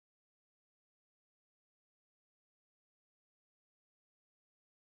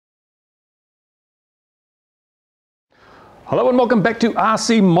Hello and welcome back to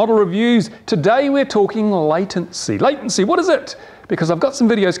RC Model Reviews. Today we're talking latency. Latency, what is it? Because I've got some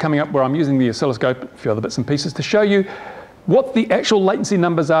videos coming up where I'm using the oscilloscope, a few other bits and pieces to show you what the actual latency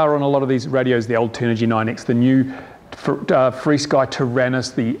numbers are on a lot of these radios, the old Turnigy 9X, the new FrSky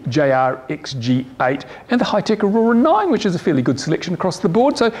Tyrannus, the JR-XG8, and the high-tech Aurora 9, which is a fairly good selection across the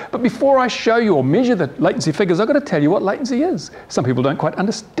board. But before I show you or measure the latency figures, I've got to tell you what latency is. Some people don't quite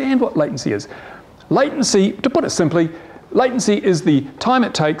understand what latency is. Latency, to put it simply, latency is the time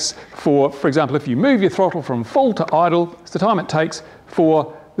it takes for example, if you move your throttle from full to idle, it's the time it takes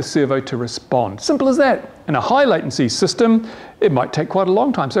for the servo to respond. Simple as that. In a high latency system, it might take quite a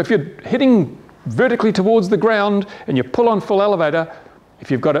long time. So if you're heading vertically towards the ground and you pull on full elevator,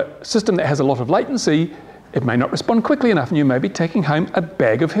 if you've got a system that has a lot of latency, it may not respond quickly enough and you may be taking home a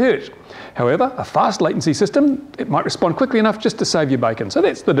bag of hurt. However, a fast latency system, it might respond quickly enough just to save your bacon. So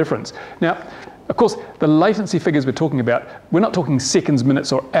that's the difference. Now, of course, the latency figures we're talking about, we're not talking seconds,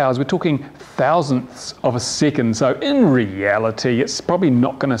 minutes or hours, we're talking thousandths of a second. So in reality, it's probably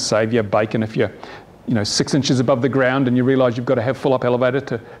not going to save your bacon if you're 6 inches above the ground and you realise you've got to have full up elevator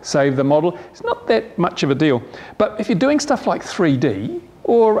to save the model. It's not that much of a deal. But if you're doing stuff like 3D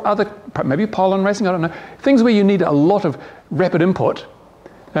or other, maybe pylon racing, I don't know, things where you need a lot of rapid input,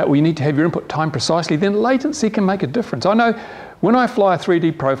 where you need to have your input time precisely, then latency can make a difference. I know when I fly a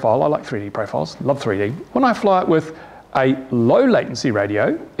 3D profile, I like 3D profiles, love 3D. When I fly it with a low latency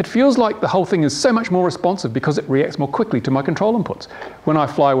radio, it feels like the whole thing is so much more responsive because it reacts more quickly to my control inputs. When I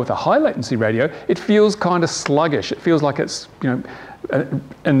fly with a high latency radio, it feels kind of sluggish. It feels like it's,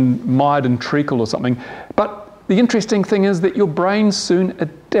 mired in treacle or something. But the interesting thing is that your brain soon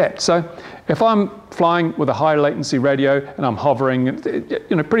adapts. So if I'm flying with a high latency radio and I'm hovering,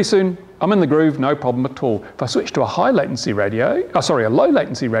 pretty soon I'm in the groove, no problem at all. If I switch to a a low latency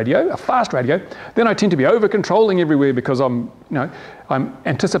radio, a fast radio, then I tend to be over controlling everywhere because I'm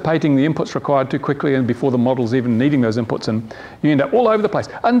anticipating the inputs required too quickly and before the model's even needing those inputs, and you end up all over the place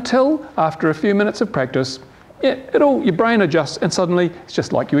until after a few minutes of practice, your brain adjusts and suddenly it's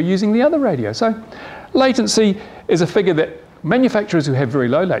just like you were using the other radio. So latency is a figure that manufacturers who have very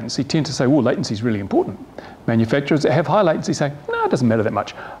low latency tend to say, well, latency is really important. Manufacturers that have high latency say, no, it doesn't matter that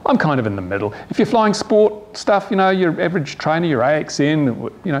much. I'm kind of in the middle. If you're flying sport stuff, your average trainer, your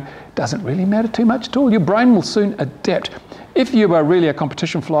AXN, doesn't really matter too much at all. Your brain will soon adapt. If you are really a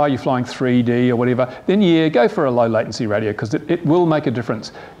competition flyer, you're flying 3D or whatever, then yeah, go for a low latency radio because it will make a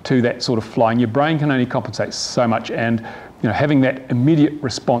difference to that sort of flying. Your brain can only compensate so much, and having that immediate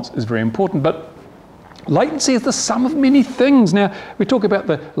response is very important. But latency is the sum of many things. Now, we talk about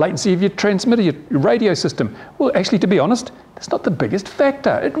the latency of your transmitter, your radio system. Well, actually, to be honest, that's not the biggest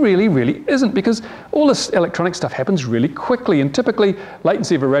factor. It really, really isn't, because all this electronic stuff happens really quickly, and typically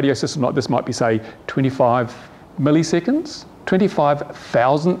latency of a radio system like this might be, say, 25 milliseconds, 25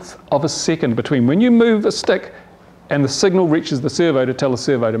 thousandths of a second between when you move a stick and the signal reaches the servo to tell the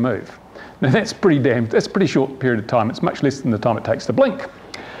servo to move. Now, that's a pretty short period of time. It's much less than the time it takes to blink.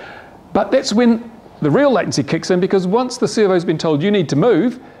 But that's when the real latency kicks in, because once the servo's been told you need to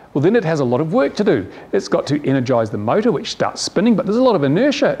move, well, then it has a lot of work to do. It's got to energize the motor, which starts spinning, but there's a lot of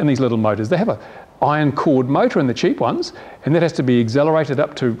inertia in these little motors. They have an iron cord motor in the cheap ones, and that has to be accelerated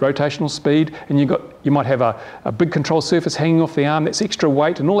up to rotational speed, and you might have a big control surface hanging off the arm, that's extra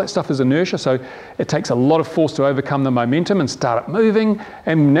weight, and all that stuff is inertia, so it takes a lot of force to overcome the momentum and start it moving.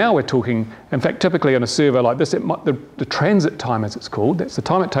 And now we're talking, in fact, typically on a servo like this, the transit time, as it's called, that's the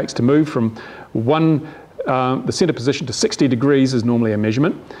time it takes to move from the center position to 60 degrees is normally a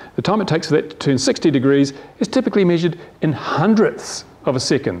measurement. The time it takes for that to turn 60 degrees is typically measured in hundredths of a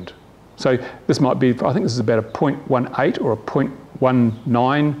second. So this might be, I think this is about a 0.18 or a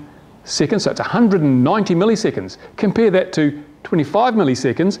 0.19 seconds, so it's 190 milliseconds. Compare that to 25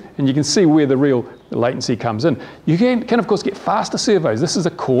 milliseconds and you can see where the real latency comes in. You can of course get faster servos. This is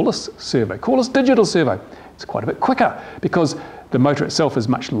a cordless servo, cordless digital servo. It's quite a bit quicker because the motor itself is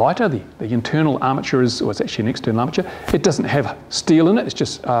much lighter. The internal armature it's actually an external armature. It doesn't have steel in it, it's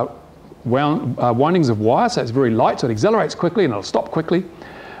just windings of wire, so it's very light, so it accelerates quickly and it'll stop quickly.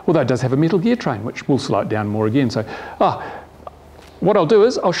 Although it does have a metal gear train, which will slow it down more again. So what I'll do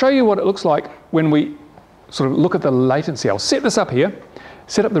is I'll show you what it looks like when we sort of look at the latency. I'll set this up here,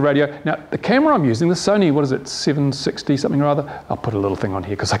 set up the radio. Now, the camera I'm using, the Sony, what is it, 760 something or other? I'll put a little thing on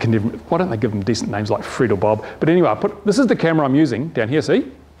here because I can never, why don't they give them decent names like Fred or Bob? But anyway, this is the camera I'm using down here,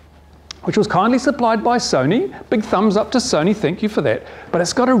 see? Which was kindly supplied by Sony. Big thumbs up to Sony, thank you for that. But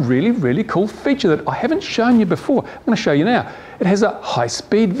it's got a really, really cool feature that I haven't shown you before. I'm going to show you now. It has a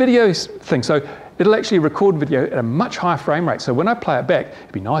high-speed video thing. So it'll actually record video at a much higher frame rate. So when I play it back,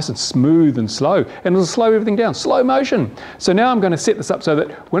 it'll be nice and smooth and slow, and it'll slow everything down, slow motion. So now I'm going to set this up so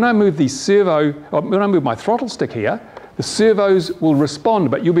that when I move when I move my throttle stick here, the servos will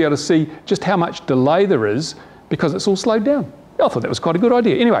respond, but you'll be able to see just how much delay there is because it's all slowed down. I thought that was quite a good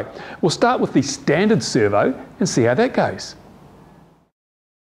idea. Anyway, we'll start with the standard servo and see how that goes.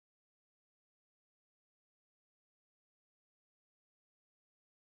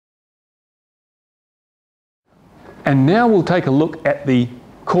 And now we'll take a look at the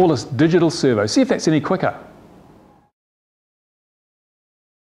cordless digital servo, see if that's any quicker.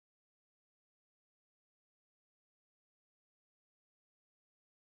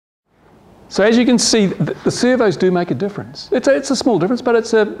 So as you can see, the servos do make a difference. It's a small difference, but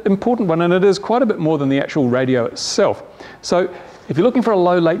it's an important one, and it is quite a bit more than the actual radio itself. So if you're looking for a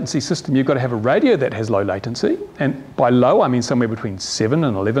low latency system, you've got to have a radio that has low latency, and by low I mean somewhere between 7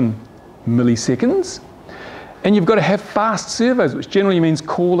 and 11 milliseconds. And you've got to have fast servos, which generally means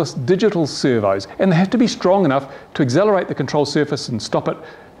cordless digital servos, and they have to be strong enough to accelerate the control surface and stop it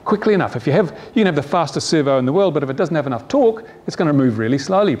quickly enough. You can have the fastest servo in the world, but if it doesn't have enough torque, it's going to move really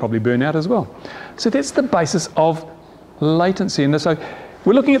slowly, probably burn out as well. So that's the basis of latency. And so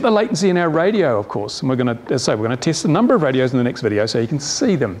we're looking at the latency in our radio, of course, and we're going to test a number of radios in the next video so you can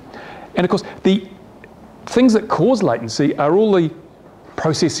see them. And of course, the things that cause latency are all the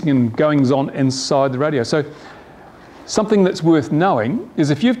processing and goings on inside the radio. So something that's worth knowing is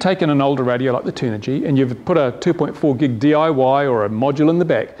if you've taken an older radio like the Turnigy and you've put a 2.4 gig DIY or a module in the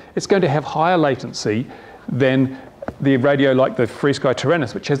back, it's going to have higher latency than the radio like the FreeSky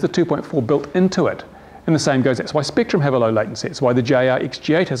Tyrannus, which has the 2.4 built into it. And the same goes, that's why Spectrum have a low latency. It's why the JR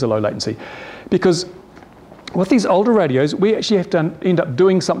XG8 has a low latency. Because with these older radios, we actually have to end up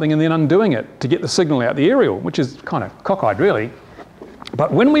doing something and then undoing it to get the signal out the aerial, which is kind of cockeyed really.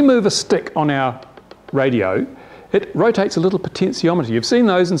 But when we move a stick on our radio, it rotates a little potentiometer. You've seen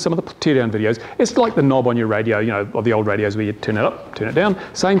those in some of the teardown videos. It's like the knob on your radio, you know, of the old radios where you turn it up, turn it down.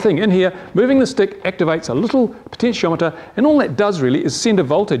 Same thing in here. Moving the stick activates a little potentiometer, and all that does really is send a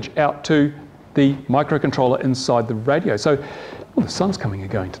voltage out to the microcontroller inside the radio. So, well, the sun's coming and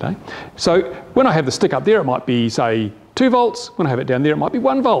going today. So when I have the stick up there, it might be, say, 2 volts. When I have it down there, it might be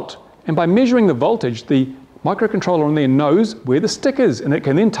 1 volt. And by measuring the voltage, the microcontroller on there knows where the stick is, and it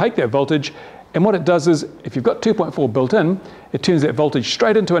can then take that voltage, and what it does is, if you've got 2.4 built in, it turns that voltage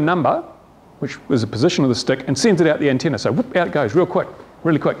straight into a number, which is the position of the stick, and sends it out the antenna. So whoop, out it goes real quick,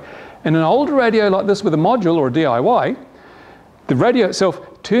 really quick. In an older radio like this with a module or a DIY, the radio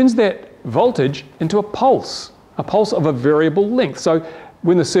itself turns that voltage into a pulse of a variable length. So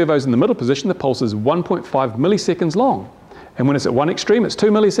when the servo's in the middle position, the pulse is 1.5 milliseconds long. And when it's at one extreme, it's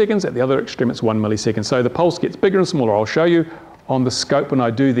 2 milliseconds. At the other extreme, it's 1 millisecond. So the pulse gets bigger and smaller. I'll show you on the scope when I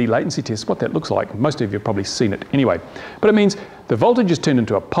do the latency test what that looks like. Most of you have probably seen it anyway. But it means the voltage is turned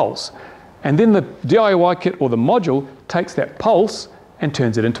into a pulse. And then the DIY kit or the module takes that pulse and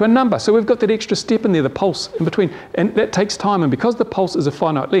turns it into a number. So we've got that extra step in there, the pulse in between. And that takes time. And because the pulse is a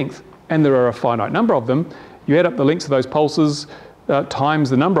finite length, and there are a finite number of them, you add up the lengths of those pulses, times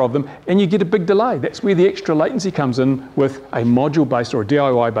the number of them, and you get a big delay. That's where the extra latency comes in with a module-based or a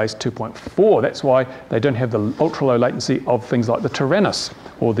DIY-based 2.4. That's why they don't have the ultra-low latency of things like the Tyrannus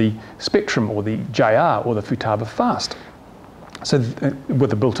or the Spectrum or the JR or the Futaba Fast. So with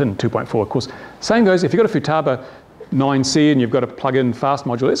the built-in 2.4, of course. Same goes if you've got a Futaba 9C and you've got a plug-in fast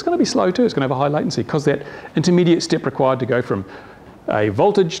module, it's going to be slow too. It's going to have a high latency because that intermediate step required to go from a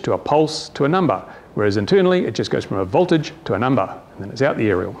voltage to a pulse to a number. Whereas internally, it just goes from a voltage to a number, and then it's out the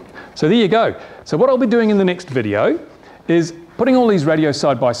aerial. So there you go. So what I'll be doing in the next video is putting all these radios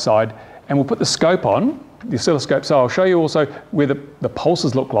side by side, and we'll put the scope on, the oscilloscope. So I'll show you also where the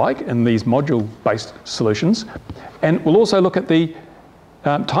pulses look like in these module-based solutions. And we'll also look at the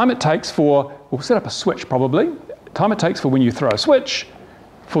time it takes for, we'll set up a switch probably, time it takes for when you throw a switch,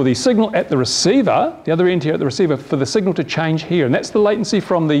 for the signal at the receiver, the other end here at the receiver, for the signal to change here. And that's the latency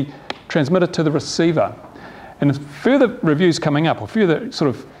from the transmitter to the receiver. And further reviews coming up, or further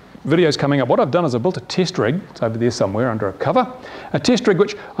sort of videos coming up, what I've done is I've built a test rig. It's over there somewhere under a cover. A test rig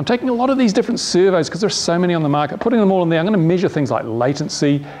which I'm taking a lot of these different servos, because there's so many on the market, putting them all in there. I'm going to measure things like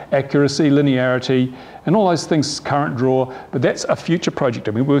latency, accuracy, linearity, and all those things, current draw. But that's a future project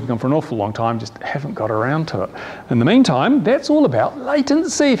I've been working on for an awful long time, just haven't got around to it. In the meantime, that's all about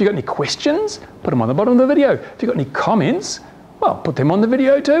latency. If you've got any questions, put them on the bottom of the video. If you've got any comments, well, put them on the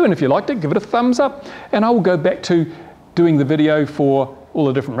video too. And if you liked it, give it a thumbs up. And I will go back to doing the video for all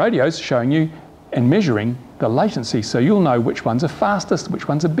the different radios, showing you and measuring the latency, so you'll know which ones are fastest, which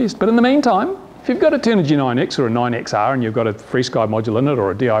ones are best. But in the meantime, if you've got a Turnigy 9X or a 9XR and you've got a FreeSky module in it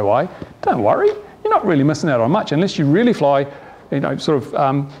or a DIY, don't worry. you're not really missing out on much unless you really fly, sort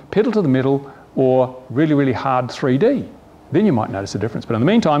of pedal to the metal or really, really hard 3D. Then you might notice a difference. But in the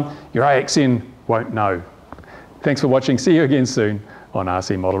meantime, your AXN won't know. Thanks for watching. See you again soon on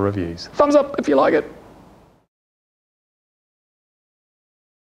RC Model Reviews. Thumbs up if you like it.